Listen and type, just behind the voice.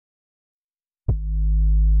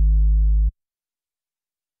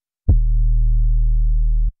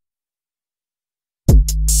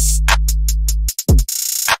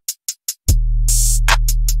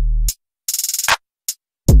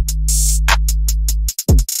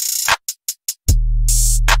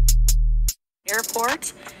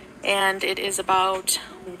airport, and it is about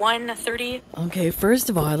 1:30. Okay, first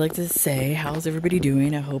of all, I'd like to say, how's everybody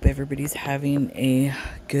doing? I hope everybody's having a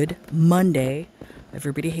good Monday.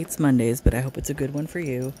 Everybody hates Mondays, but I hope it's a good one for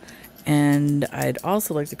you. And I'd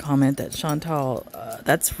also like to comment that Chantal,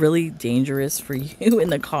 that's really dangerous for you in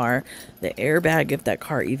the car. The airbag, if that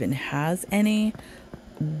car even has any,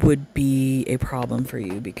 would be a problem for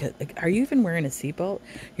you because, like, are you even wearing a seatbelt?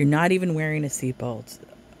 You're not even wearing a seatbelt.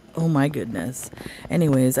 Oh my goodness.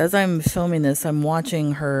 Anyways, as I'm filming this, I'm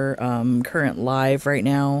watching her current live right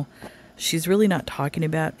now. She's really not talking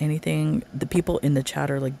about anything. The people in the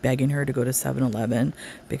chat are like begging her to go to 7-Eleven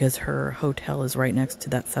because her hotel is right next to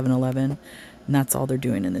that 7-Eleven. And that's all they're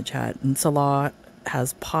doing in the chat. And Salah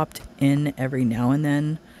has popped in every now and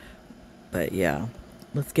then. But yeah,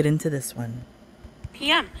 let's get into this one.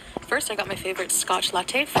 p.m. First, I got my favorite Scotch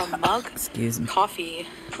latte from Mug. Excuse me. Coffee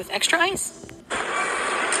with extra ice.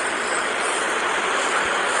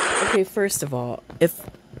 Okay, first of all, if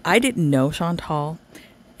I didn't know Chantal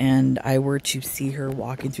and I were to see her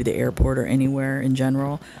walking through the airport or anywhere in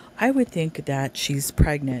general, I would think that she's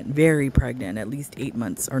pregnant, very pregnant, at least 8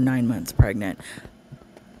 months or 9 months pregnant.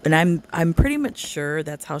 And I'm pretty much sure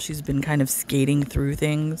that's how she's been kind of skating through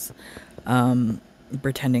things,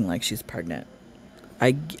 pretending like she's pregnant.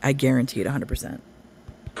 I guarantee it 100%.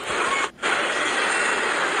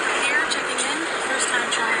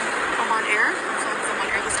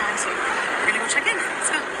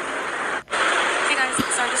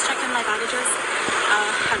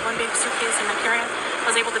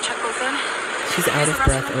 She's out of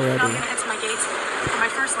breath already. I'm going to enter my gate for my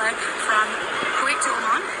first leg from Kuwait to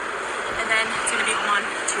Oman, and then it's going to be Oman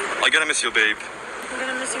to... I'm going to miss you, babe. I'm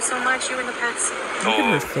going to miss you so much, you and the pets. Look at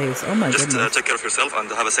her face. Oh my goodness. Just take care of yourself and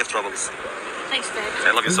have a safe travels. Thanks, babe.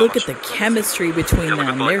 I love you so much. Look at the chemistry between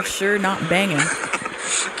them. They're sure not banging.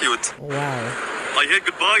 Cute. Wow. I hate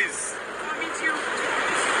goodbyes. Oh, me too.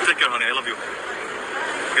 Take care, honey. I love you.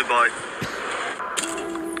 Goodbye.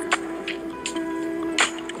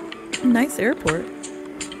 Nice airport.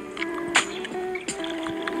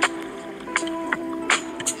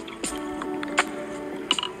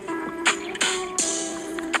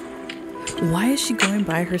 Why is she going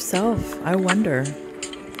by herself? I wonder.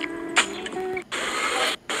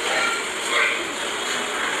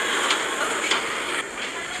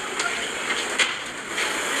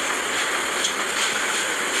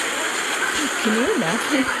 Can you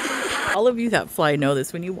imagine? All of you that fly know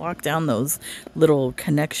this. When you walk down those little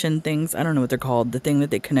connection things, I don't know what they're called, the thing that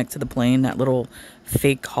they connect to the plane, that little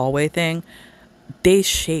fake hallway thing, they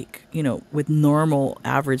shake, you know, with normal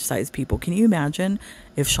average sized people. Can you imagine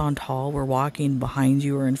if Chantal were walking behind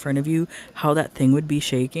you or in front of you, how that thing would be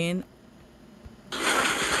shaking?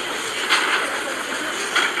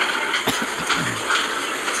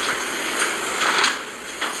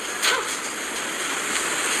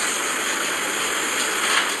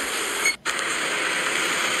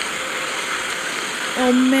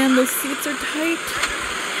 Oh man, those seats are tight.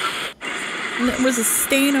 And there was a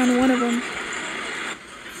stain on one of them.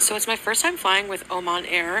 So it's my first time flying with Oman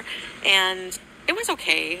Air, and it was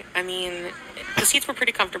okay. I mean, the seats were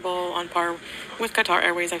pretty comfortable, on par with Qatar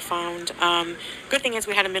Airways, I found. Good thing is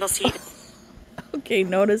we had a middle seat. Okay,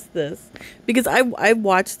 notice this. Because I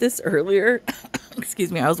watched this earlier.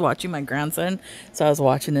 Excuse me, I was watching my grandson, so I was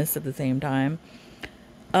watching this at the same time.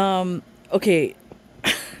 Okay.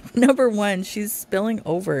 Number one, she's spilling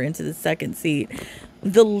over into the second seat.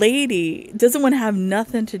 The lady doesn't want to have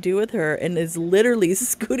nothing to do with her and is literally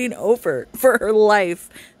scooting over for her life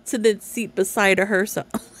to the seat beside her. So,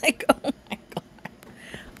 like, oh my God.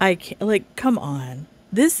 I can't, like, come on.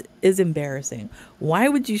 This is embarrassing. Why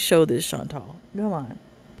would you show this, Chantal? Come on.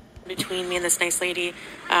 Between me and this nice lady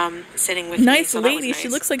sitting with me. Nice So lady. nice. She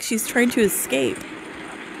looks like she's trying to escape.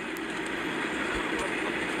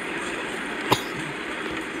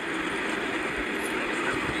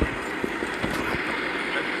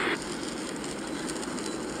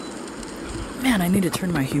 Man, I need to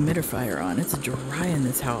turn my humidifier on. It's dry in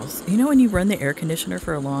this house. You know when you run the air conditioner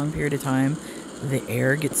for a long period of time, the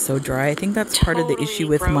air gets so dry? I think that's part of the issue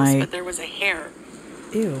with gross, my... But there was a hair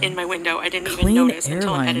Ew. in my window. I didn't Clean even notice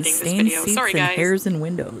until I'm airlines, editing this stained video. seats Sorry, and guys. hairs in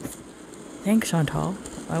windows. Thanks, Chantal.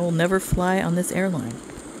 I will never fly on this airline.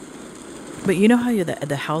 But you know how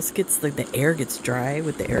the house gets, like, the air gets dry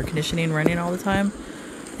with the air conditioning running all the time?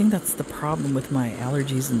 I think that's the problem with my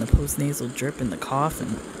allergies and the post-nasal drip and the cough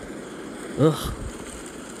and... Ugh.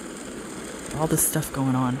 All this stuff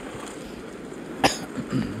going on.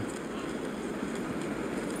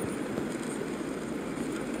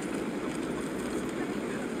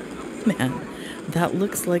 Man, that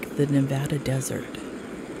looks like the Nevada desert.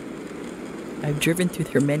 I've driven through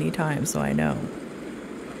there many times, so I know.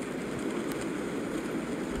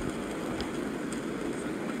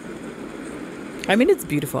 I mean, it's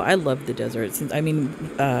beautiful. I love the desert. Since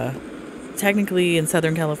technically in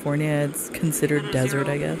Southern California, it's considered desert,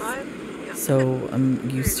 I guess. So I'm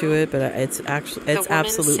used to it, but it's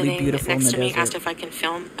absolutely beautiful in the desert. The woman sitting next to me desert. asked if I can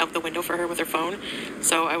film out the window for her with her phone,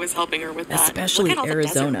 so I was helping her with that. Especially Look at all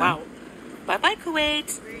Arizona. The desert. Wow. Bye bye,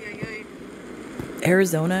 Kuwait.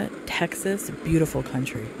 Arizona, Texas, beautiful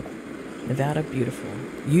country. Nevada, beautiful.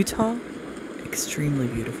 Utah, extremely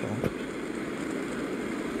beautiful.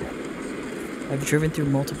 I've driven through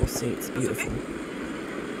multiple states. Beautiful.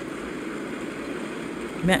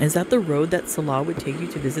 Man, is that the road that Salah would take you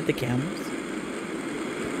to visit the camels?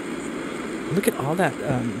 Look at all that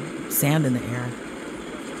sand in the air.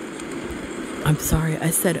 I'm sorry,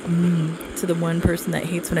 I said to the one person that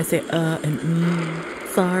hates when I say and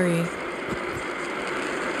sorry.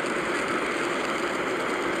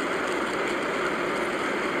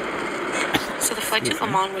 So the flight to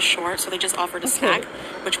Oman was short, so they just offered a snack,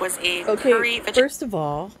 which was a curry vegetarian. First of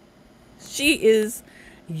all, she is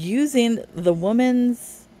using the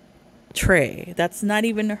woman's tray. That's not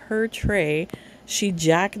even her tray. She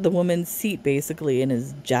jacked the woman's seat basically and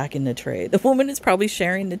is jacking the tray. The woman is probably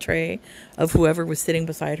sharing the tray of whoever was sitting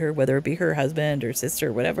beside her, whether it be her husband or sister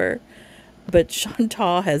or whatever. But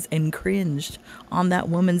Chantal has encringed on that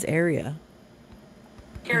woman's area.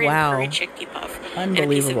 Wow. Curry chickpea puff. Unbelievable. And a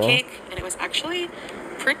piece of cake, and it was actually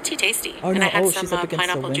pretty tasty. Oh, no. And I had she's some up against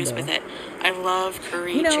pineapple the juice with it. I love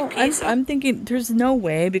curry chickpeas. I'm thinking there's no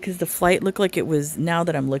way, because the flight looked like it was, now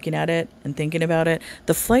that I'm looking at it and thinking about it,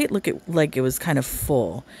 the flight looked like it was kind of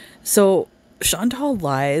full. So Chantal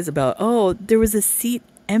lies about, there was a seat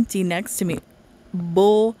empty next to me.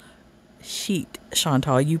 Bullshit,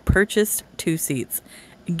 Chantal. You purchased 2 seats.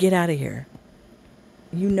 Get out of here.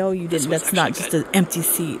 You know you didn't. That's not just an empty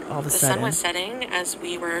seat all of a sudden. The sun was setting as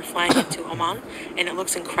we were flying into Oman, and it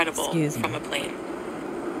looks incredible from a plane.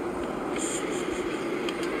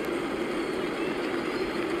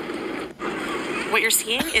 What you're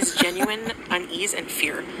seeing is genuine unease and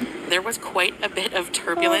fear. There was quite a bit of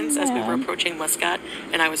turbulence as we were approaching Muscat,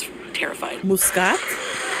 and I was terrified. Muscat?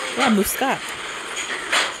 Yeah, Muscat.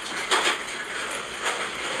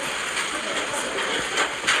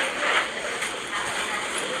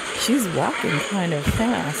 She's walking kind of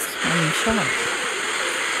fast. I'm shocked.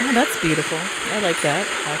 Oh, that's beautiful. I like that,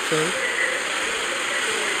 actually.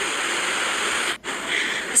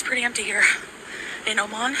 It's pretty empty here in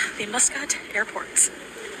Oman, the Muscat airports.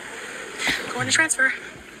 Going to transfer.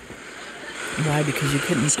 Why? Because you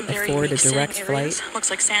couldn't afford a direct flight?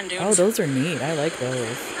 Looks like sand dunes. Oh, those are neat. I like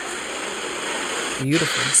those.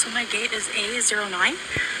 Beautiful. So my gate is A09,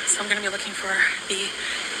 so I'm going to be looking for the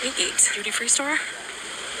A gate duty-free store.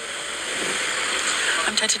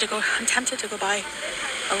 I'm tempted to go buy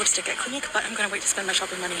a lipstick at Clinique, but I'm going to wait to spend my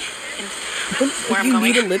shopping money in where I'm going.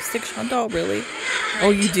 You need a lipstick, Chantal? Really? Right. Oh,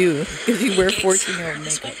 you do? Because you wear 14-year-old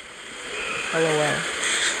makeup. LOL.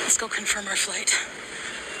 Let's go confirm our flight.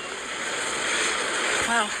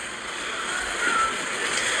 Wow.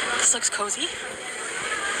 This looks cozy.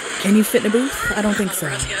 Can you fit in a booth? I don't think so.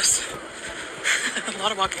 Yes. A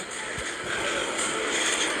lot of walking.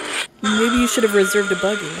 Maybe you should have reserved a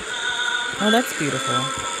buggy. Oh, that's beautiful.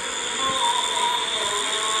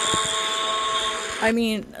 I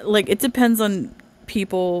mean, like, it depends on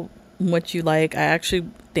people, what you like. I actually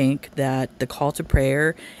think that the call to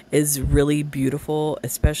prayer is really beautiful,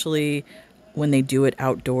 especially when they do it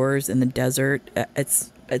outdoors in the desert.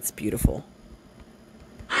 It's beautiful.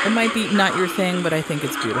 It might be not your thing, but I think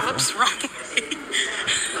it's beautiful. What's wrong?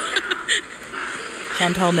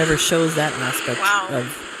 Chantal never shows that aspect of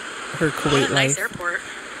her Kuwait life. Nice airport.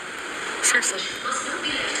 Seriously.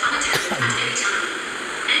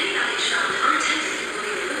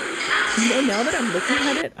 Now that I'm looking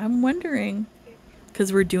at it, I'm wondering,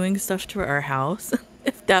 because we're doing stuff to our house,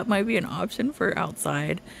 if that might be an option for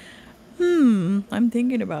outside. I'm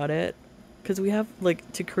thinking about it, because we have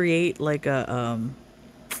to create like a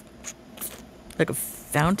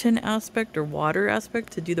fountain aspect or water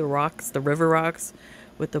aspect to do the river rocks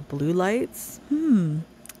with the blue lights.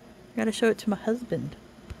 Gotta show it to my husband.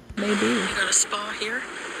 Maybe. You got a spa here.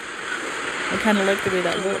 I kind of like the way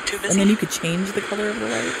that looks. And then you could change the color of the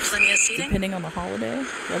lights. Plenty of seating. Depending on the holiday.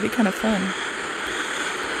 That'd be kind of fun.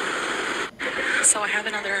 So I have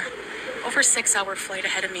another over 6-hour flight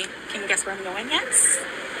ahead of me. Can you guess where I'm going yet?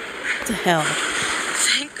 What the hell?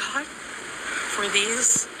 Thank God for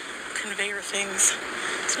these conveyor things.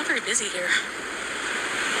 It's not very busy here.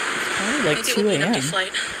 Probably like maybe 2 it will be an empty a.m.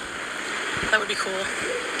 flight. That would be cool.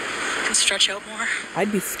 can stretch out more.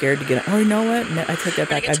 I'd be scared to get on. Oh, you know what? No, I take that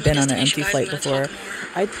back. I've been on an empty flight before.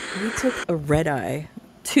 We took a red eye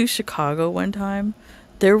to Chicago one time.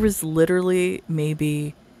 There was literally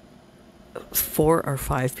maybe 4 or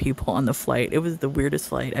 5 people on the flight. It was the weirdest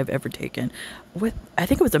flight I've ever taken. I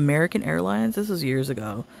think it was American Airlines. This was years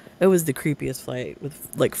ago. It was the creepiest flight with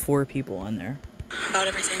like 4 people on there. About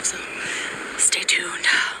everything, so stay tuned.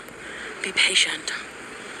 Be patient.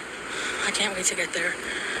 I can't wait to get there.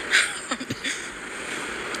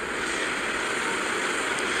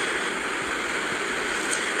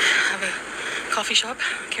 Have a coffee shop,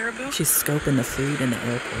 Caribou. She's scoping the food in the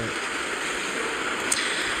airport.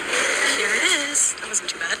 Here it is. That wasn't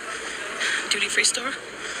too bad. Duty-free store.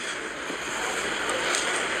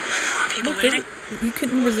 People waiting. You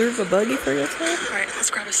couldn't reserve a buggy for yourself? All right, let's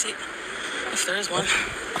grab a seat. If there is one.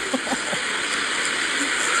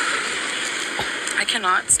 I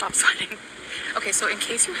cannot stop sweating. Okay, so in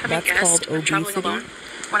case you haven't guessed, I'm traveling alone.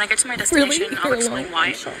 When I get to my destination, I'll explain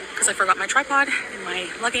why. Because I forgot my tripod and my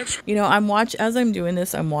luggage. You know, as I'm doing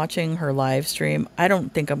this, I'm watching her live stream. I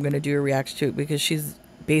don't think I'm going to do a reaction to it because she's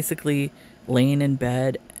basically laying in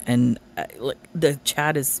bed and the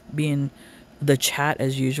chat as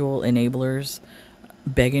usual, enablers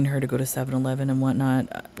begging her to go to 7-Eleven and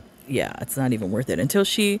whatnot. Yeah, it's not even worth it until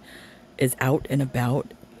she is out and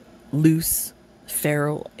about, loose,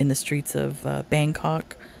 feral in the streets of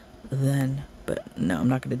Bangkok. Then, but no, I'm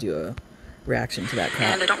not going to do a reaction to that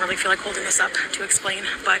crap. And I don't really feel like holding this up to explain,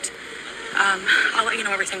 but I'll let you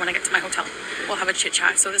know everything when I get to my hotel. We'll have a chit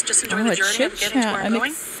chat. So just enjoy the journey of getting to where I'm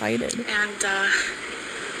going. Excited. And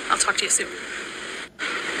I'll talk to you soon.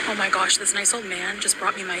 Oh my gosh, this nice old man just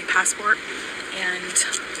brought me my passport and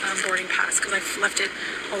boarding pass because I left it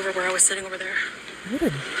over where I was sitting over there. What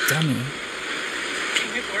a dummy.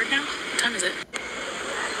 Can we board now? What time is it?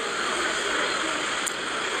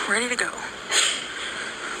 Ready to go.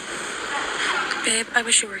 Babe, I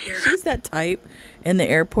wish you were here. She's that type in the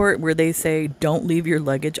airport where they say, don't leave your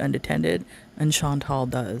luggage unattended, and Chantal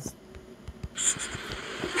does.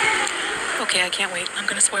 Okay, I can't wait. I'm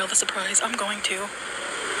going to spoil the surprise. I'm going to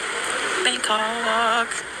Bangkok.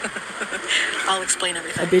 I'll explain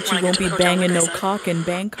everything. I bet you won't be banging no cock in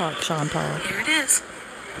Bangkok, Chantal. Here it is.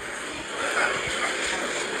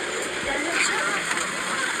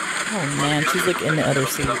 Oh man, she's like in the other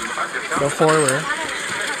seat. The horror.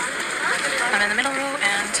 I'm in the middle row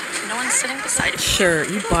and no one's sitting beside me. Sure,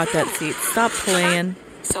 you bought that seat. Stop playing.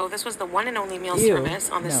 So this was the one and only meal service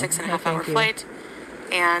on the 6.5-hour flight.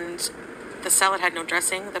 And the salad had no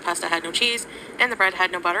dressing, the pasta had no cheese, and the bread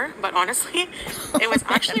had no butter. But honestly, it was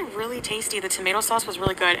actually really tasty. The tomato sauce was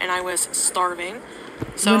really good, and I was starving.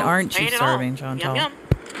 So when aren't you starving, Chantal? Yum, yum.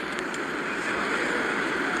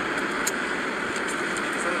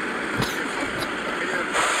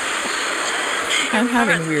 I'm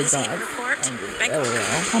having weird thoughts.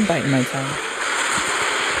 I'm biting my tongue.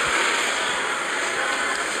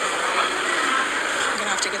 I'm gonna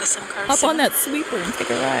have to get a SIM card. Hop on that sweeper and take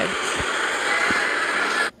a ride.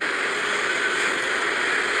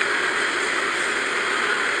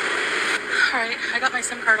 Alright, I got my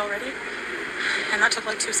SIM card already, and that took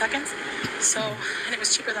like 2 seconds. So, and it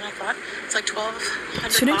was cheaper than I thought. It's like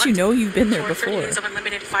 $1,200. Shouldn't you know you've been there for before? 30 days of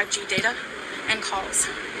unlimited 5G data and calls.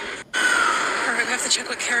 Alright, we have to check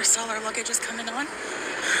what carousel our luggage is coming on.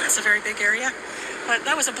 It's a very big area, but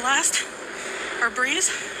that was a blast, or breeze.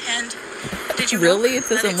 And did you really? know It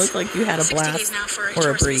doesn't look like you had a blast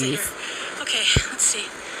or a breeze. Okay, let's see.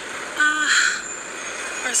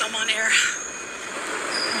 Where's Oman Air?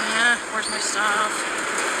 Where's my stuff?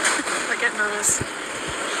 I get nervous.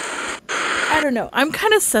 I don't know. I'm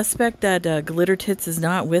kind of suspect that Glitter Tits is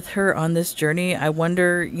not with her on this journey. I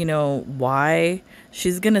wonder, why.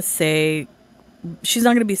 She's going to say, she's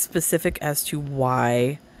not going to be specific as to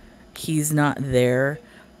why he's not there.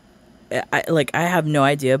 I have no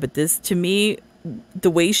idea, but this, to me, the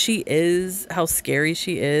way she is, how scary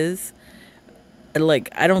she is,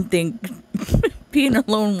 I don't think being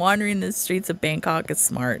alone wandering the streets of Bangkok is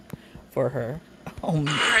smart for her. All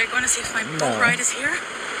right, going to see if my boat ride is here.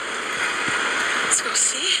 Let's go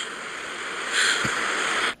see.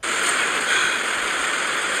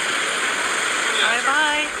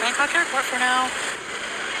 Bye-bye. Bangkok Airport for now.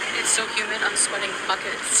 It's so humid, I'm sweating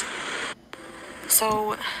buckets.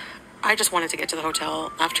 So, I just wanted to get to the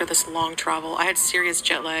hotel after this long travel. I had serious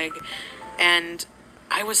jet lag, and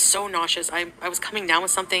I was so nauseous. I was coming down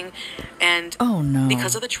with something, and oh no,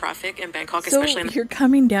 because of the traffic in Bangkok, so especially. You're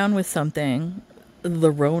coming down with something,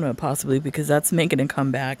 the Rona possibly, because that's making a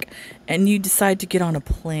comeback, and you decide to get on a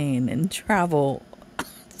plane and travel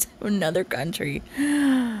to another country.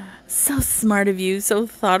 So smart of you, so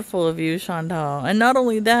thoughtful of you, Chantal. And not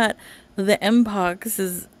only that, the Mpox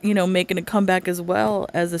is, making a comeback as well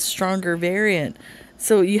as a stronger variant.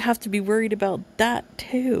 So you have to be worried about that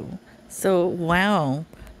too. So, wow.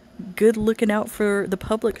 Good looking out for the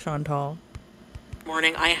public, Chantal.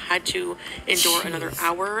 Morning, I had to endure another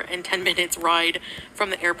hour and 10 minutes ride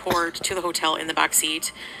from the airport to the hotel in the back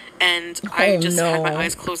seat. And I just had my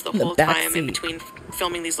eyes closed the whole time in between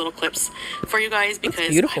filming these little clips for you guys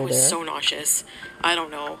because I was so nauseous. I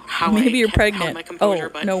don't know how Maybe you're pregnant. Held my composure,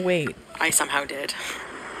 but no, wait. I somehow did.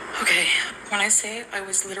 Okay, when I say I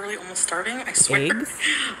was literally almost starving, I swear. Eggs?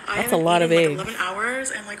 That's a lot of eggs. 11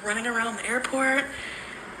 hours and running around the airport.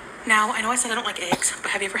 Now, I know I said I don't like eggs,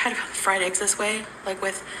 but have you ever had fried eggs this way?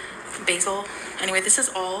 With basil? Anyway, this is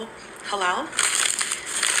all halal.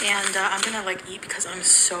 And I'm gonna eat because I'm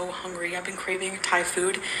so hungry. I've been craving Thai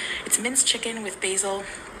food. It's minced chicken with basil,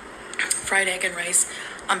 fried egg and rice.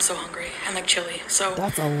 I'm so hungry and chili. So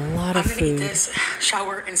that's a lot of food. I'm gonna eat this,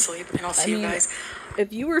 shower, and sleep, and I'll see you guys.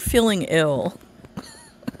 If you were feeling ill,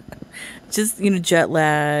 just jet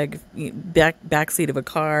lag, backseat of a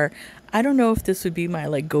car, I don't know if this would be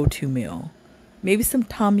my go-to meal. Maybe some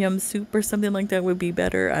tom yum soup or something like that would be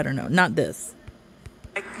better. I don't know. Not this.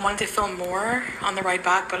 I wanted to film more on the ride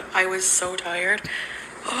back, but I was so tired.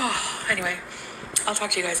 Oh, anyway, I'll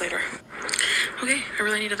talk to you guys later. Okay, I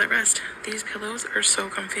really needed that rest. These pillows are so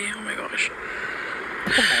comfy. Oh my gosh. Oh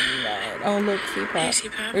my god. Oh look, CPAP. Hey,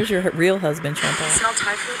 CPAP. Where's your real husband, Chantal? I smell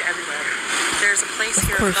Thai food everywhere. There's a place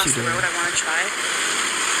here across the road I want to try.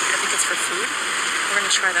 I think it's for food. We're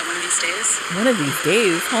going to try that one of these days. One of these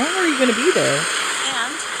days? How long are you going to be there?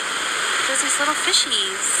 And there's these little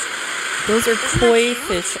fishies. Those are koi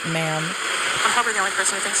fish, ma'am. I'm probably the only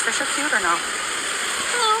person who thinks fish are cute, or no?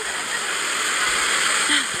 Hello.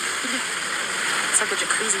 It's like a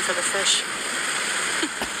jacuzzi for the fish.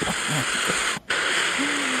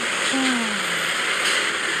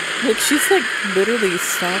 Look, she's literally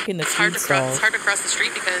stalking the food stall. It's hard to cross the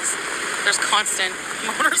street because there's constant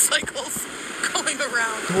motorcycles going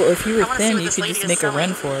around. Well, if you were thin, you could just make a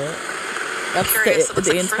run for it. That's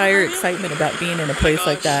the entire excitement about being in a place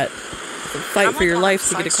like that. Fight for your life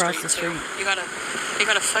to get across the street. You gotta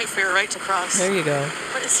fight for your right to cross. There you go.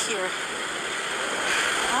 What is here?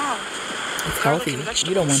 Oh, it's healthy.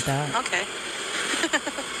 You don't want that. Okay.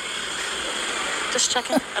 Just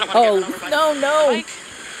checking. I don't want to get run over by no. Mike.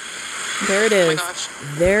 There it is. Oh my gosh.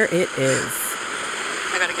 There it is.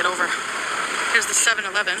 I gotta get over. Here's the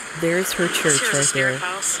 7-Eleven. There's her church right there.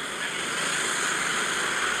 House.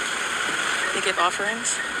 They give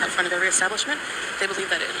offerings at front of every establishment. They believe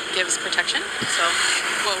that it gives protection. So,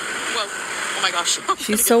 whoa. Oh my gosh.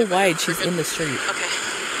 She's so wide, she's in the street. Okay.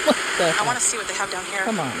 What the heck? I want to see what they have down here.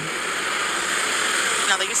 Come on.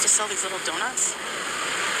 Now, they used to sell these little donuts.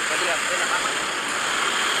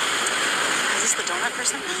 Is this the donut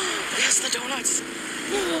person? Yes, the donuts.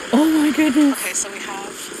 Oh my goodness. Okay, so we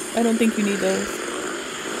have... I don't think you need those.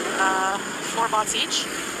 4 bots each.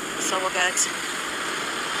 So we'll get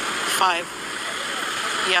 5.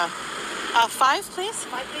 Yeah. 5, please?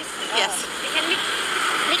 5, please? Yes. Can we?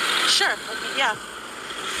 Sure. Okay. Yeah.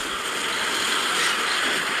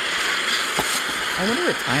 I wonder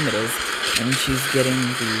what time it is when she's getting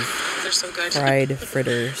these They're so good. fried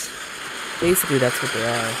fritters. Basically, that's what they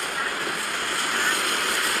are.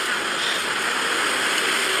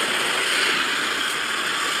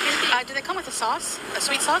 Do they come with a sauce? A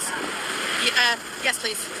sweet sauce? Yes,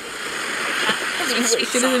 please.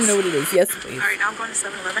 She doesn't even know what it is. Yes, please. All right, now I'm going to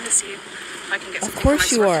 7-Eleven to see if I can get something for my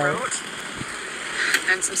sore throat.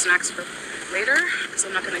 And some snacks for later, because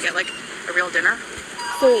I'm not going to get a real dinner.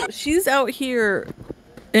 So she's out here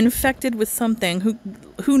infected with something,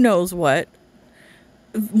 who knows what,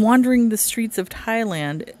 wandering the streets of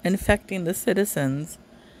Thailand, infecting the citizens.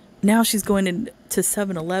 Now she's going into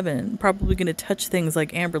 7-Eleven, probably going to touch things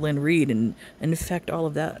like Amberlynn Reed and infect all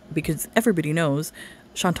of that, because everybody knows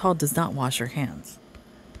Chantal does not wash her hands.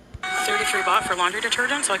 33 baht for laundry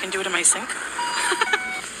detergent, so I can do it in my sink.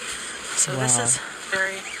 So This is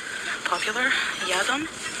very popular. Yadam.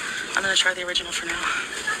 I'm going to try the original for now.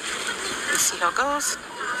 Let's see how it goes.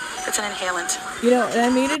 It's an inhalant.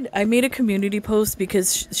 And I made a community post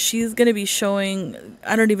because she's going to be showing,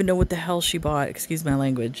 I don't even know what the hell she bought, excuse my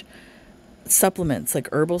language, supplements, like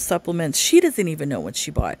herbal supplements. She doesn't even know what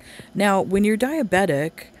she bought. Now, when you're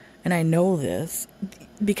diabetic, and I know this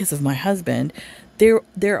because of my husband,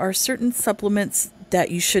 there are certain supplements that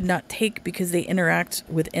you should not take because they interact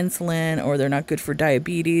with insulin or they're not good for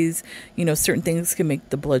diabetes. You know, certain things can make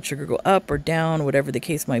the blood sugar go up or down, whatever the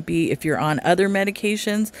case might be. If you're on other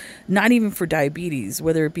medications, not even for diabetes,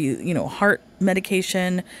 whether it be, you know, heart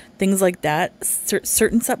medication, things like that,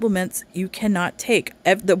 certain supplements you cannot take.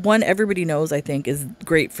 The one everybody knows, I think, is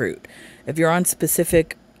grapefruit. If you're on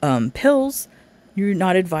specific pills, you're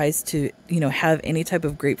not advised to, you know, have any type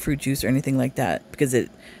of grapefruit juice or anything like that because it,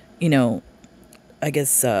 you know, I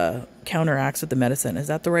guess counteracts with the medicine. Is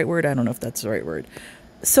that the right word? I don't know if that's the right word.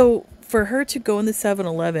 So for her to go in the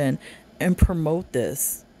 7-Eleven and promote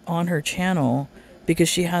this on her channel because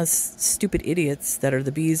she has stupid idiots that are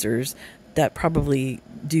the Beezers that probably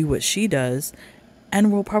do what she does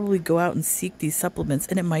and will probably go out and seek these supplements,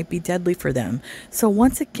 and it might be deadly for them. So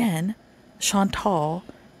once again, Chantal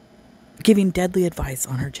giving deadly advice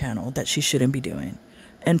on her channel that she shouldn't be doing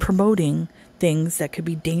and promoting things that could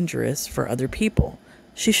be dangerous for other people.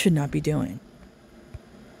 She should not be doing.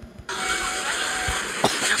 Now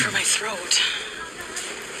for my throat.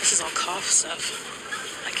 This is all cough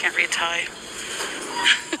stuff. I can't retie.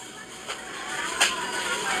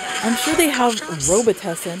 I'm sure they have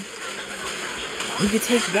Robitussin. You could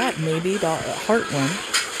take that, maybe, the heart one.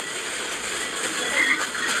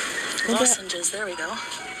 Lozenges, there we go.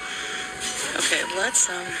 Okay, let's,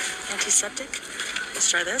 antiseptic.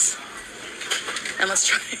 Let's try this. And let's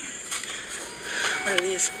try, what are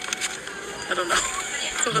these? I don't know.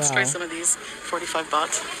 Let's try some of these. 45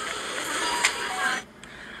 baht.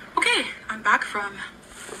 Okay, I'm back from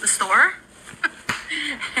the store.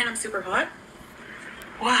 And I'm super hot.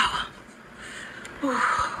 Wow.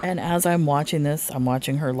 And as I'm watching this, I'm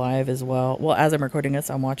watching her live as well. Well, as I'm recording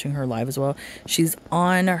this, I'm watching her live as well. She's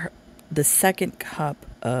on the second cup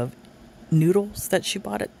of noodles that she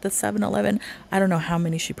bought at the 7-Eleven. I don't know how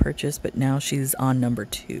many she purchased, but now she's on number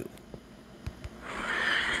 2.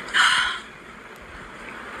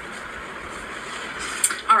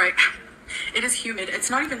 All right. It is humid. It's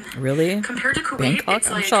not even... Really? Compared to Kuwait, Bangkok? it's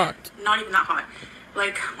I'm like shocked. not even that hot.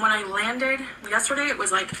 Like when I landed yesterday, it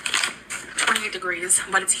was like 28 degrees,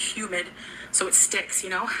 but it's humid, so it sticks, you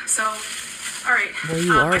know? So, all right. Well,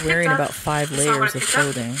 you are wearing about 5 layers of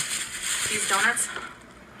clothing. These donuts.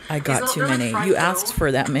 I got too many. You asked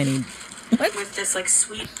for that many. What? With this like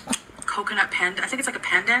sweet coconut pandan. I think it's like a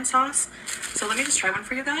pandan sauce. So let me just try one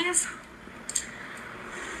for you guys.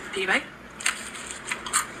 Piggy bite.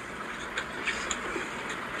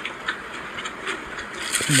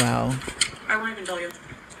 Wow. I won't even tell you.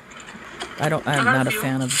 I'm not a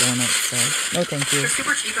fan of donuts, so no thank you. They're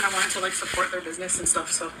super cheap and I wanted to like support their business and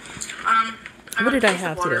stuff, so what did I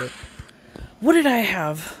have today? What did I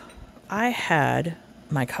have? I had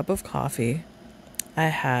my cup of coffee. I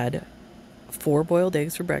had 4 boiled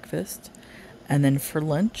eggs for breakfast. And then for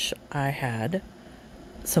lunch, I had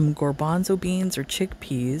some garbanzo beans or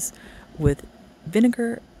chickpeas with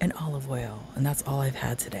vinegar and olive oil. And that's all I've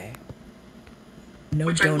had today.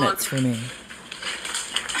 No donuts for me.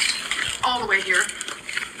 All the way here.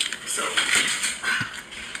 So,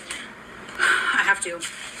 I have to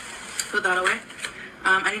put that away.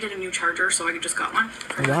 I needed a new charger, so I just got one.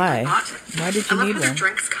 Why? Why did you need one? The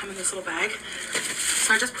drinks come in this little bag.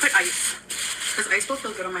 So I just put ice. Because ice will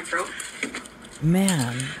feel good on my throat.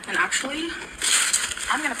 Man. And actually,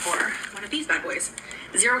 I'm going to pour one of these bad boys.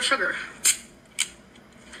 0 sugar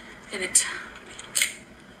in it.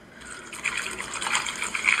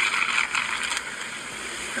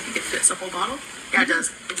 I think it fits a whole bottle. Yeah, it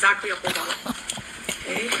does. Exactly a whole bottle.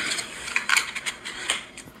 Okay.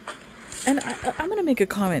 And I'm going to make a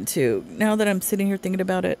comment too. Now that I'm sitting here thinking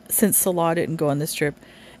about it, since Salah didn't go on this trip,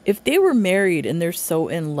 if they were married and they're so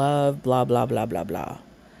in love, blah, blah, blah, blah, blah,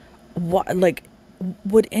 what, like,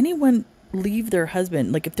 would anyone leave their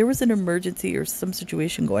husband? Like, if there was an emergency or some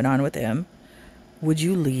situation going on with him, would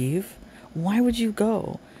you leave? Why would you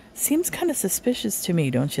go? Seems kind of suspicious to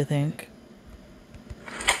me, don't you think?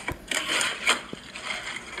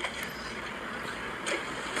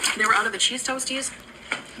 They were out of the cheese toasties.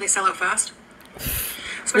 They sell out fast.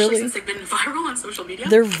 Especially since they've been viral on social media.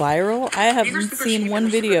 They're viral? I haven't seen one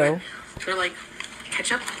video. They're like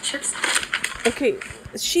ketchup chips. Okay,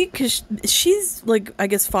 cause she's like, I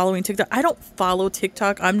guess, following TikTok. I don't follow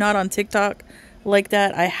TikTok. I'm not on TikTok like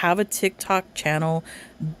that. I have a TikTok channel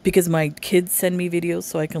because my kids send me videos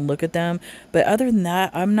so I can look at them. But other than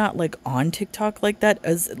that, I'm not like on TikTok like that.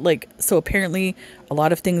 So apparently a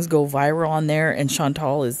lot of things go viral on there, and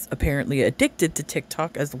Chantal is apparently addicted to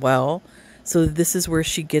TikTok as well. So this is where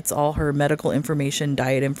she gets all her medical information,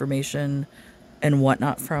 diet information, and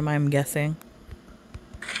whatnot from, I'm guessing.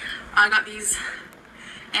 I got these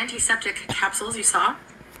antiseptic capsules you saw.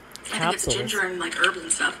 I think it's ginger and like herbs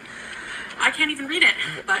and stuff. I can't even read it,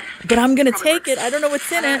 but I'm gonna take it. I don't know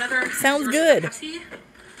what's in it. Sounds good.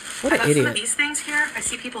 What an idiot. Some of these things here, I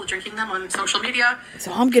see people drinking them on social media.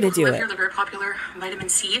 So I'm gonna do it. Here, they're very popular. Vitamin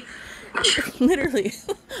C. Which... Literally,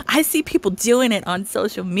 I see people doing it on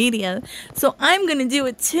social media, so I'm gonna do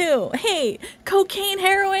it too. Hey, cocaine,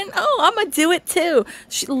 heroin. Oh, I'm gonna do it too.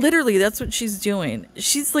 Literally, that's what she's doing.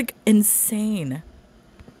 She's like insane.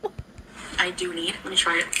 I do need. Let me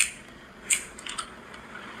try it.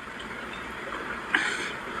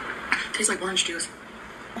 Tastes like orange juice.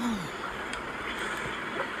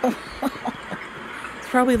 It's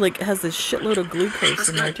probably like has a shitload of glucose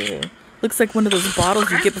in there too. Looks like one of those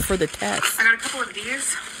bottles you get before the test. I got a couple of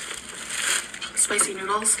these spicy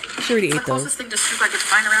noodles. She already ate those. The closest thing to soup I could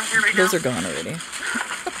find around here right now. Those are gone already.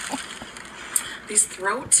 These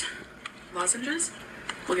throat lozenges.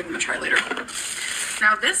 We'll give them a try later.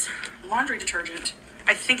 Now this laundry detergent.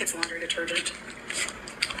 I think it's laundry detergent.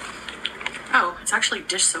 Oh, it's actually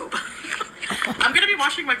dish soap. I'm gonna be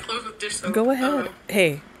washing my clothes with dish soap. Go ahead.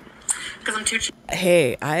 Hey. Because I'm too cheap.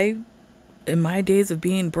 Hey, in my days of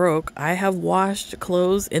being broke, I have washed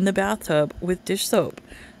clothes in the bathtub with dish soap.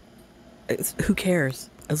 Who cares?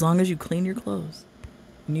 As long as you clean your clothes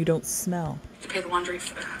and you don't smell. To pay the laundry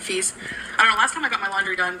fees. I don't know, last time I got my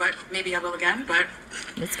laundry done, but maybe I will again. But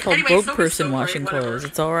it's called broke person washing clothes.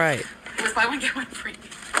 It's all right. It was buy one, get one free.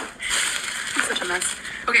 I'm such a mess.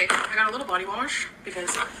 Okay, I got a little body wash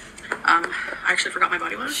because I actually forgot my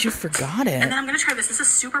body wash. You forgot it. And then I'm gonna try this. This is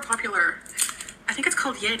super popular. I think it's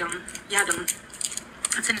called Yadam.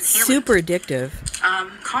 It's an inhalant. Super addictive.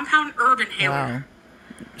 Compound herb inhaler. Wow.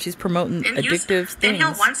 She's promoting addictive things.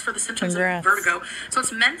 Inhale once for the symptoms of vertigo. So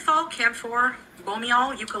it's menthol, camphor,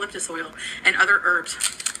 bomiol, eucalyptus oil, and other herbs.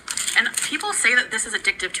 And people say that this is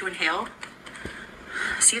addictive to inhale.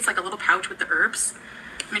 See, it's like a little pouch with the herbs.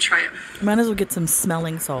 Let me try it. Might as well get some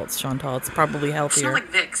smelling salts, Chantal. It's probably healthier. Smell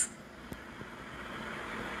like Vicks.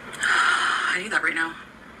 I need that right now.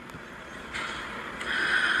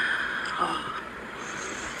 Oh.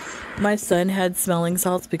 My son had smelling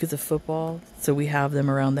salts because of football, so we have them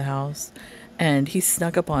around the house. And he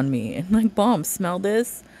snuck up on me and like, Mom, smell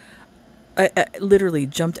this? I literally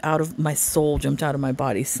jumped out of my soul, jumped out of my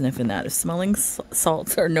body sniffing that. Smelling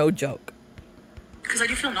salts are no joke. Because I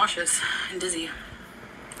do feel nauseous and dizzy.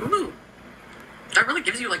 Ooh. That really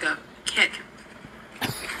gives you like a kick.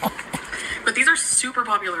 But these are super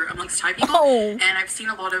popular amongst Thai people. Oh. And I've seen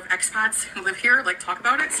a lot of expats who live here like talk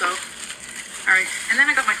about it. So, all right. And then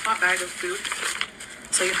I got my hot bag of food.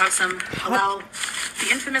 So you have some halal,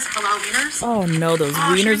 the infamous halal wieners. Oh no, those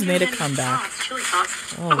wieners made a comeback. Sauce, chili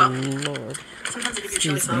sauce. Oh, well. Lord. Sometimes they give you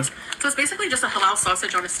chili sauce. So it's basically just a halal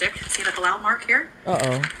sausage on a stick. See the halal mark here?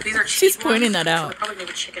 Uh-oh. These are She's pointing that out. So probably made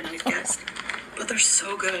with chicken, I guess. But they're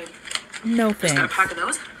so good. No Just thanks. got a pack of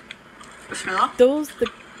those. Bismillah.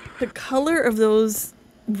 The color of those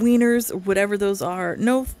wieners, whatever those are,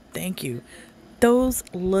 no thank you. Those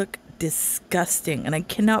look disgusting. And I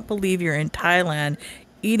cannot believe you're in Thailand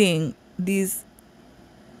eating these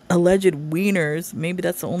alleged wieners. Maybe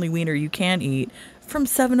that's the only wiener you can eat from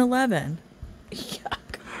 7-Eleven. Yuck.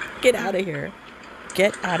 Get out of here.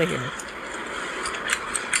 Get out of here.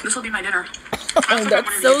 This will be my dinner. Oh,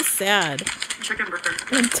 that's so sad. Chicken burger.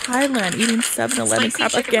 In Thailand, eating 7-Eleven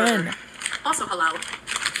crap again. Burger. Also halal.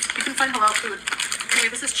 You can find halal food. Anyway,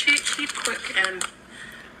 this is cheap, quick, and,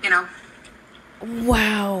 you know.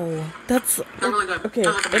 Wow. That's... They're really good. Okay,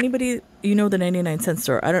 anybody, you know the 99-cent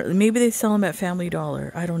store. Maybe they sell them at Family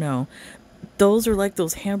Dollar. I don't know. Those are like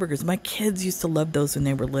those hamburgers. My kids used to love those when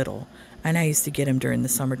they were little. And I used to get them during the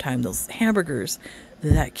summertime. Those hamburgers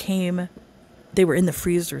that came... They were in the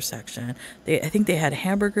freezer section. I think they had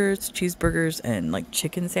hamburgers, cheeseburgers, and like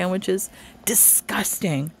chicken sandwiches.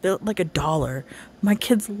 Disgusting. They're like $1. My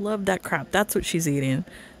kids love that crap. That's what she's eating.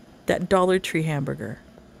 That Dollar Tree hamburger.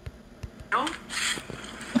 No.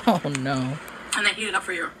 Oh no. And they heat it up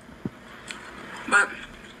for you. But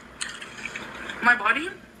my body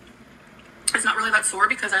is not really that sore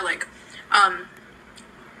because I like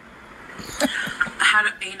had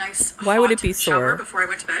a nice Why would it be shower sore? before I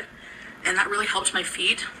went to bed. And that really helped my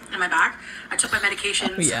feet and my back. I took my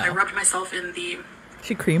medications. Oh, yeah. I rubbed myself in the...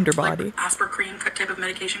 She creamed her body. Like, Asper cream type of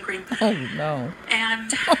medication cream. Oh, no.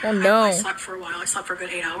 And oh, no. I slept for a while. I slept for a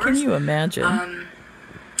good 8 hours. Can you imagine?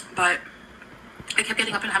 But I kept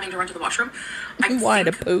getting up and having to run to the washroom. Why,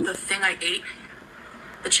 to poop? The thing I ate,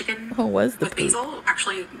 the chicken was the with poop? basil,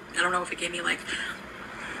 actually, I don't know if it gave me, like,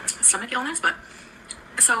 stomach illness, but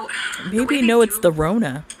So the way Maybe they no, it's do the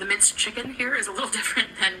Rona. the minced chicken here is a little different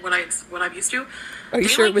than what I'm used to. Are you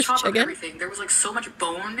They sure it like was chop up chicken? everything. There was like so much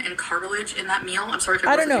bone and cartilage in that meal. I'm sorry if it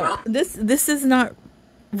I don't grosses you know. out. This is not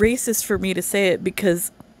racist for me to say it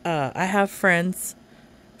because I have friends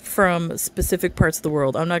from specific parts of the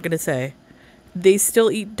world. I'm not going to say. They still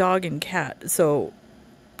eat dog and cat. So,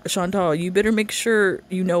 Chantal, you better make sure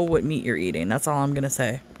you know what meat you're eating. That's all I'm going to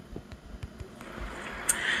say.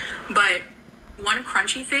 But one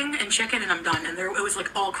crunchy thing and chicken and I'm done. And it was like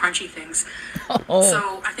all crunchy things. Oh,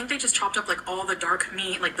 So I think they just chopped up like all the dark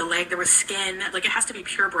meat, like the leg. There was skin. Like it has to be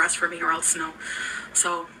pure breast for me or else no.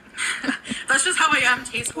 So that's just how I am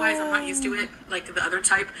taste wise. I'm not used to it like the other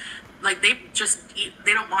type. Like they just eat.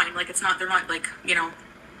 They don't mind. Like it's not. They're not like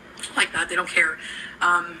like that. They don't care.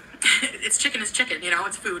 It's chicken is chicken.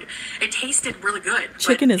 It's food. It tasted really good.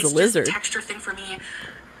 chicken but is a it's lizard. just a texture thing for me.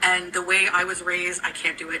 And the way I was raised, I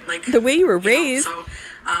can't do it. Like The way you were raised? So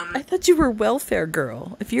I thought you were a welfare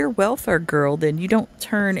girl. If you're a welfare girl, then you don't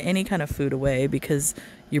turn any kind of food away because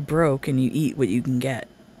you're broke and you eat what you can get.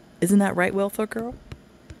 Isn't that right, welfare girl?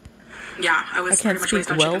 yeah, I I was can't pretty much speak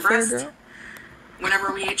raised on chicken welfare breast. girl.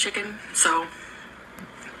 Whenever we ate chicken, so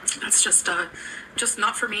that's just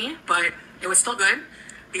not for me. But it was still good.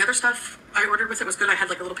 The other stuff I ordered with it was good. I had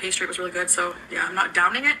like a little pastry. It was really good. So yeah, I'm not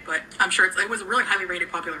downing it, but I'm sure it was a really highly rated,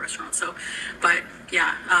 popular restaurant. So, but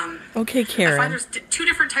yeah, Okay, I Karen. find there's two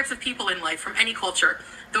different types of people in life from any culture.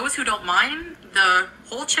 Those who don't mind the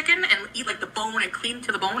whole chicken and eat like the bone and clean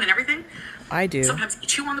to the bone and everything. I do. Sometimes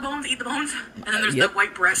chew on the bones, eat the bones, and then there's Yep. the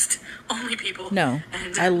white breast only people. No,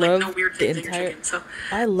 and I like love no weird the things in your entire. chicken. So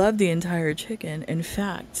I love the entire chicken. In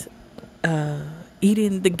fact,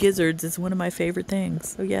 eating the gizzards is one of my favorite things.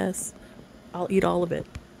 So yes, I'll eat all of it.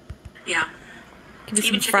 yeah. Give me some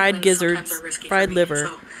Even chicken fried wings sometimes gizzards, are risky fried for me, liver.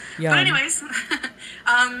 so. Yum. But anyways,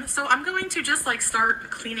 so I'm going to just like start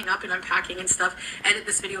cleaning up and unpacking and stuff. Edit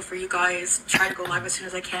this video for you guys. Try to go live as soon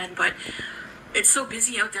as I can. But it's so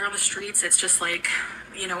busy out there on the streets. It's just like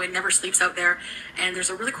it never sleeps out there. And there's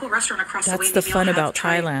a really cool restaurant across the way. That's the Maybe fun I'll have about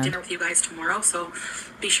try Thailand. dinner with you guys tomorrow. So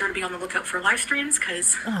be sure to be on the lookout for live streams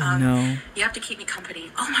because no. you have to keep me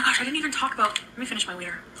company. Oh my gosh, I didn't even talk about. Let me finish my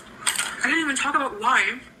wiener. I didn't even talk about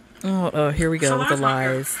why. Oh, here we go So with the that's not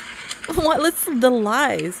fair. lies. What? The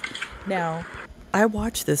lies. Now, I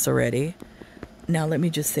watched this already. Now, let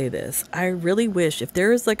me just say this. I really wish if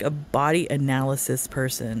there is like a body analysis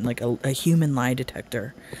person, like a human lie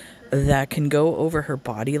detector that can go over her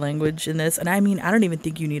body language in this. And I mean, I don't even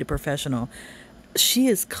think you need a professional. She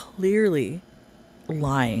is clearly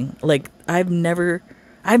lying. Like I've never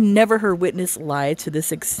heard witness lie to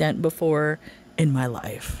this extent before in my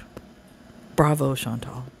life. Bravo,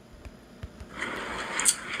 Chantal.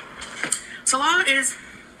 Salah is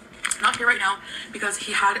not here right now because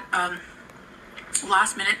he had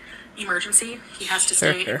last minute emergency he has to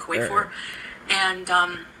stay in Kuwait for, and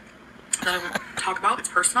that I won't talk about. It's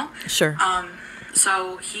personal. Sure.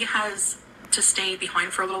 So he has to stay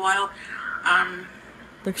behind for a little while.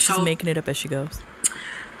 Look, she's so- making it up as she goes.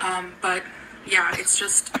 But yeah,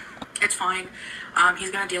 it's fine.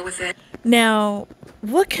 He's gonna deal with it. Now,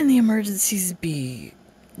 what can the emergencies be?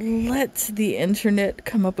 Let the internet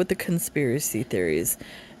come up with the conspiracy theories.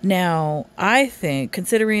 Now, I think,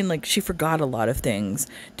 considering like she forgot a lot of things,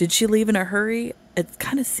 did she leave in a hurry? It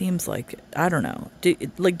kind of seems like it. I don't know. Do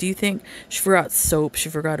you think she forgot soap? She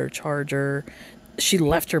forgot her charger? She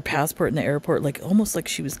left her passport in the airport, like almost like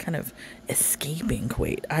she was kind of escaping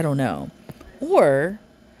Kuwait. I don't know. Or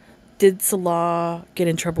did Salah get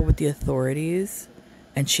in trouble with the authorities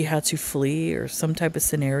and she had to flee or some type of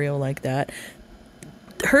scenario like that?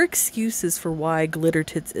 Her excuses for why Glitter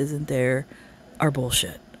Tits isn't there are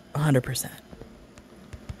bullshit. 100%.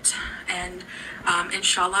 And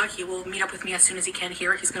inshallah, he will meet up with me as soon as he can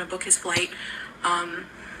here. He's gonna book his flight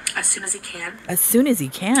as soon as he can. As soon as he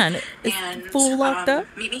can. Is And full locked up?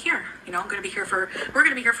 meet me here. I'm gonna be here we're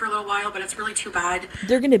gonna be here for a little while, but it's really too bad.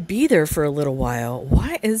 They're going to be there for a little while.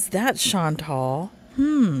 Why is that, Chantal?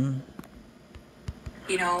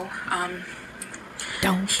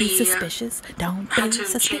 Don't be He, suspicious. Don't be had to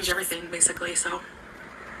suspicious. change everything basically. So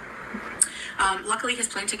luckily his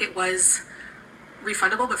plane ticket was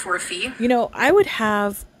refundable but for a fee. I would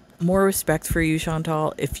have more respect for you,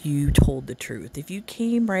 Chantal, if you told the truth. If you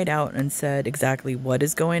came right out and said exactly what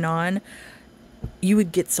is going on, you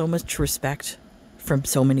would get so much respect from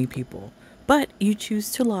so many people. But you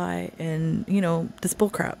choose to lie and, this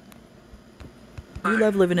bullcrap. You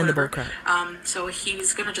love living in the Whatever. bullcrap. So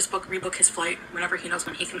he's gonna just rebook his flight whenever he knows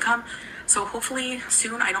when he can come. So hopefully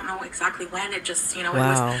soon. I don't know exactly when. It just it Wow.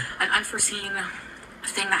 was an unforeseen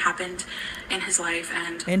thing that happened in his life.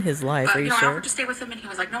 And In his life, but are you you know, I sure? offered to stay with him, and he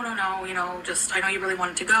was like, no, you know, just I know you really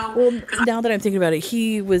wanted to go. Well, 'Cause now that I'm thinking about it,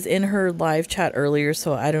 he was in her live chat earlier,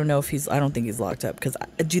 so I don't know if he's. I don't think he's locked up because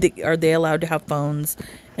are they allowed to have phones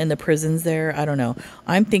in the prisons there? I don't know.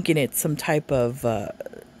 I'm thinking it's some type of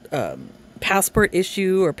passport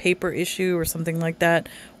issue or paper issue or something like that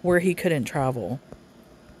where he couldn't travel.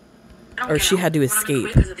 I don't Or get she out had to when I'm in escape.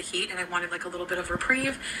 Kuwait because of the heat, and I wanted like a little bit of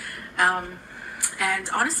reprieve. And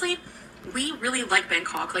honestly, we really like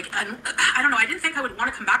Bangkok. Like, I don't know. I didn't think I would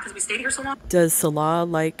want to come back because we stayed here so long Does Salah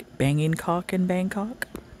like banging cock in Bangkok?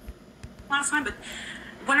 last time. But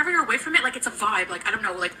whenever you're away from it, like it's a vibe. Like I don't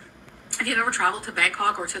know. Like if you've ever traveled to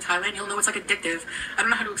Bangkok or to Thailand, you'll know it's like addictive. I don't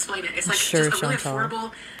know how to explain it. It's like Sure, just a really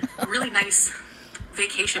Chantal. affordable, really nice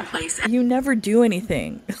vacation place. You never do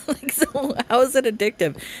anything. Like, so how is it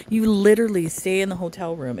addictive? You literally stay in the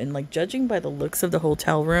hotel room, and like judging by the looks of the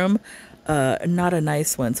hotel room, not a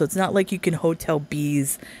nice one. So it's not like you can hotel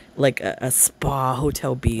bees like a spa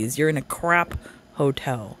hotel bees. You're in a crap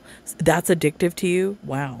hotel. That's addictive to you?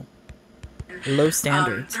 Wow. Low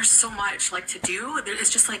standards. There's so much like to do. It's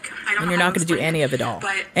just like I don't And know you're how not going to do explain any it, of it all.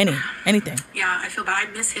 But Anything. yeah, I feel bad.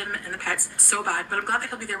 I miss him and the pets so bad. But I'm glad that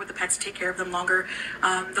he'll be there with the pets to take care of them longer.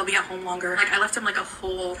 They'll be at home longer. Like I left him like a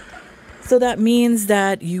whole. So that means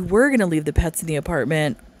that you were going to leave the pets in the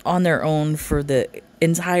apartment on their own for the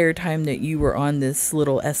entire time that you were on this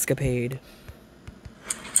little escapade.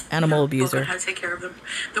 Animal abuser. Look at how to take care of them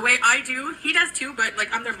the way I do. He does too, but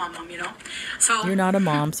like I'm their mom, you know. So You're not a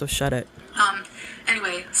mom, so shut it.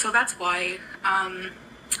 Anyway, so that's why.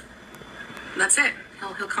 That's it.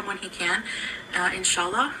 He'll come when he can.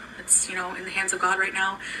 Inshallah, it's in the hands of God right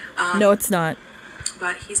now. No, it's not.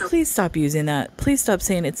 But he's okay. Please stop using that. Please stop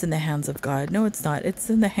saying it's in the hands of God. No, it's not. It's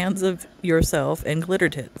in the hands of yourself and glitter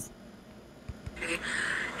tits.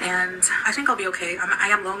 And I think I'll be okay. I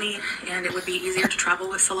am lonely, and it would be easier to travel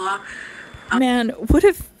with Salah. Man, what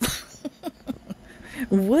if...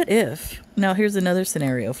 What if... Now, here's another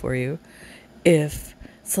scenario for you. If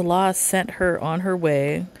Salah sent her on her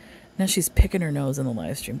way... Now she's picking her nose in the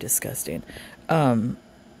live stream. Disgusting.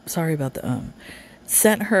 Sorry about the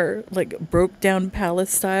Sent her, like, broke down palace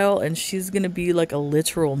style, and she's gonna be like a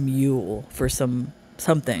literal mule for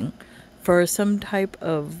something. For some type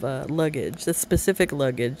of luggage, the specific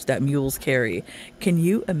luggage that mules carry. Can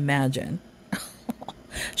you imagine?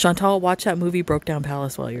 Chantal, watch that movie Broke Down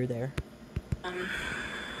Palace while you're there.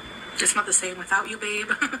 Just not the same without you, babe.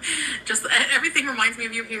 Just everything reminds me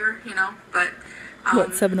of you here, but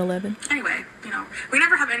What, 7-Eleven? anyway, we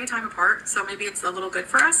never have any time apart, so maybe it's a little good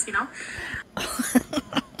for us.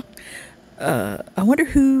 I wonder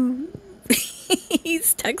who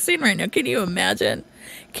he's texting right now. Can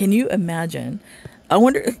you imagine? I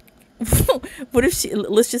wonder, what if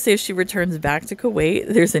let's just say if she returns back to Kuwait,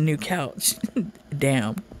 there's a new couch.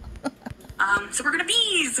 Damn. So we're gonna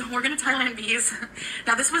bees. We're gonna Thailand bees.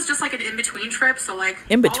 Now this was just like an in-between trip, so like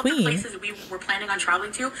In all of the between? places we were planning on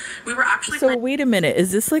traveling to, we were actually So wait a minute.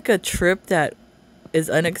 Is this like a trip that is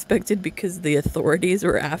unexpected because the authorities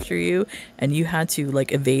were after you and you had to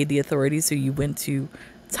like evade the authorities, so you went to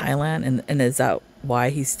Thailand, and is that why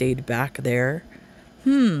he stayed back there?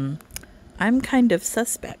 I'm kind of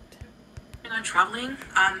suspect. on traveling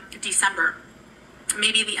December,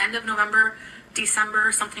 maybe the end of November,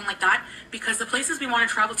 December, something like that, because the places we want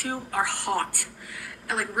to travel to are hot,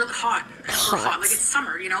 like really hot. We're hot, like it's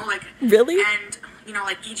summer, like Really? and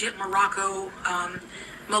like Egypt, Morocco,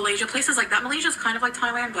 Malaysia, places like that. Malaysia's kind of like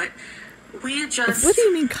Thailand, but we just What do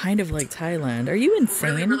you mean kind of like Thailand? Are you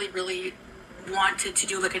insane? really wanted to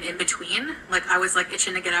do like an in-between. Like I was like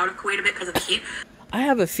itching to get out of Kuwait a bit because of the heat. I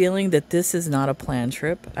have a feeling that this is not a planned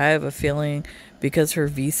trip. I have a feeling because her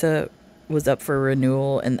visa was up for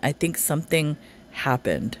renewal, and I think something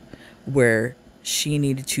happened where she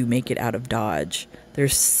needed to make it out of Dodge.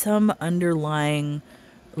 There's some underlying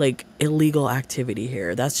like illegal activity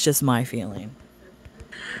here. That's just my feeling.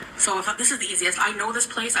 So I thought this is the easiest. I know this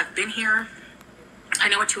place. I've been here. I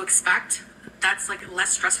know what to expect. That's like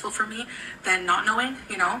less stressful for me than not knowing,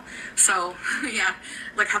 So yeah,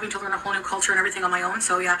 like having to learn a whole new culture and everything on my own.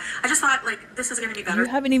 So yeah, I just thought like this is gonna be better. You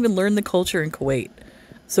haven't even learned the culture in Kuwait,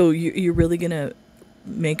 so you're really gonna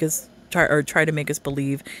make us try to make us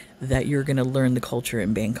believe that you're gonna learn the culture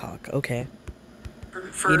in Bangkok. Okay.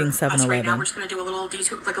 For Eating us right 7-Eleven. now, we're just gonna do a little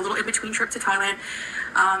detour, like a little in between trip to Thailand.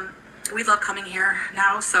 We love coming here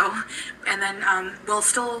now, so and then we'll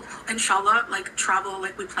still inshallah like travel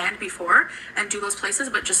like we planned before and do those places,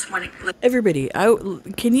 but just when it like, Everybody,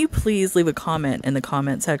 can you please leave a comment in the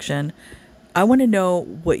comment section? I want to know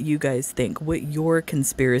what you guys think, what your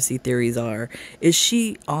conspiracy theories are. Is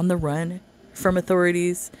she on the run? from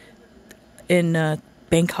authorities in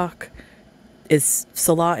Bangkok? Is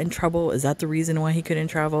Salah in trouble? Is that the reason why he couldn't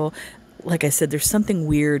travel? Like I said, there's something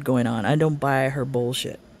weird going on. I don't buy her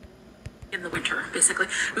bullshit. In the winter, basically.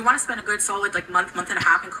 We want to spend a good solid like month and a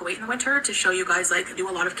half in Kuwait in the winter to show you guys like do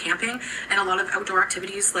a lot of camping and a lot of outdoor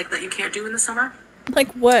activities like that you can't do in the summer. Like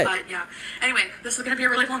what? But yeah. Anyway, this is going to be a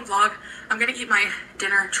really long vlog. I'm going to eat my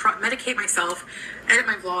dinner, medicate myself, edit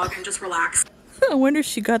my vlog, and just relax. I wonder if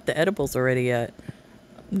she got the edibles already yet.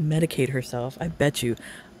 Medicate herself. I bet you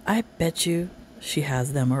she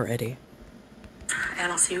has them already.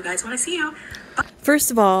 And I'll see you guys when I see you. Bye.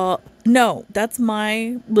 First of all, no, that's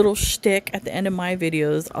my little shtick at the end of my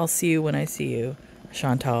videos. I'll see you when I see you,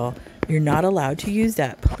 Chantal. You're not allowed to use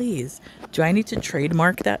that, please. Do I need to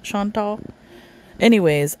trademark that, Chantal?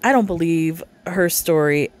 Anyways, I don't believe her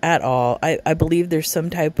story at all. I believe there's some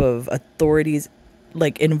type of authorities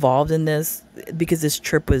like involved in this, because this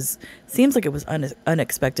trip seems like it was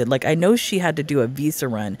unexpected. Like, I know she had to do a visa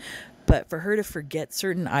run, but for her to forget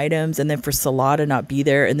certain items and then for Salah to not be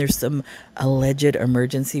there and there's some alleged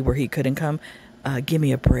emergency where he couldn't come, give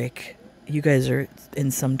me a break. You guys are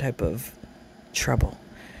in some type of trouble.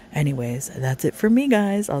 Anyways, that's it for me,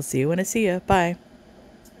 guys. I'll see you when I see you. Bye.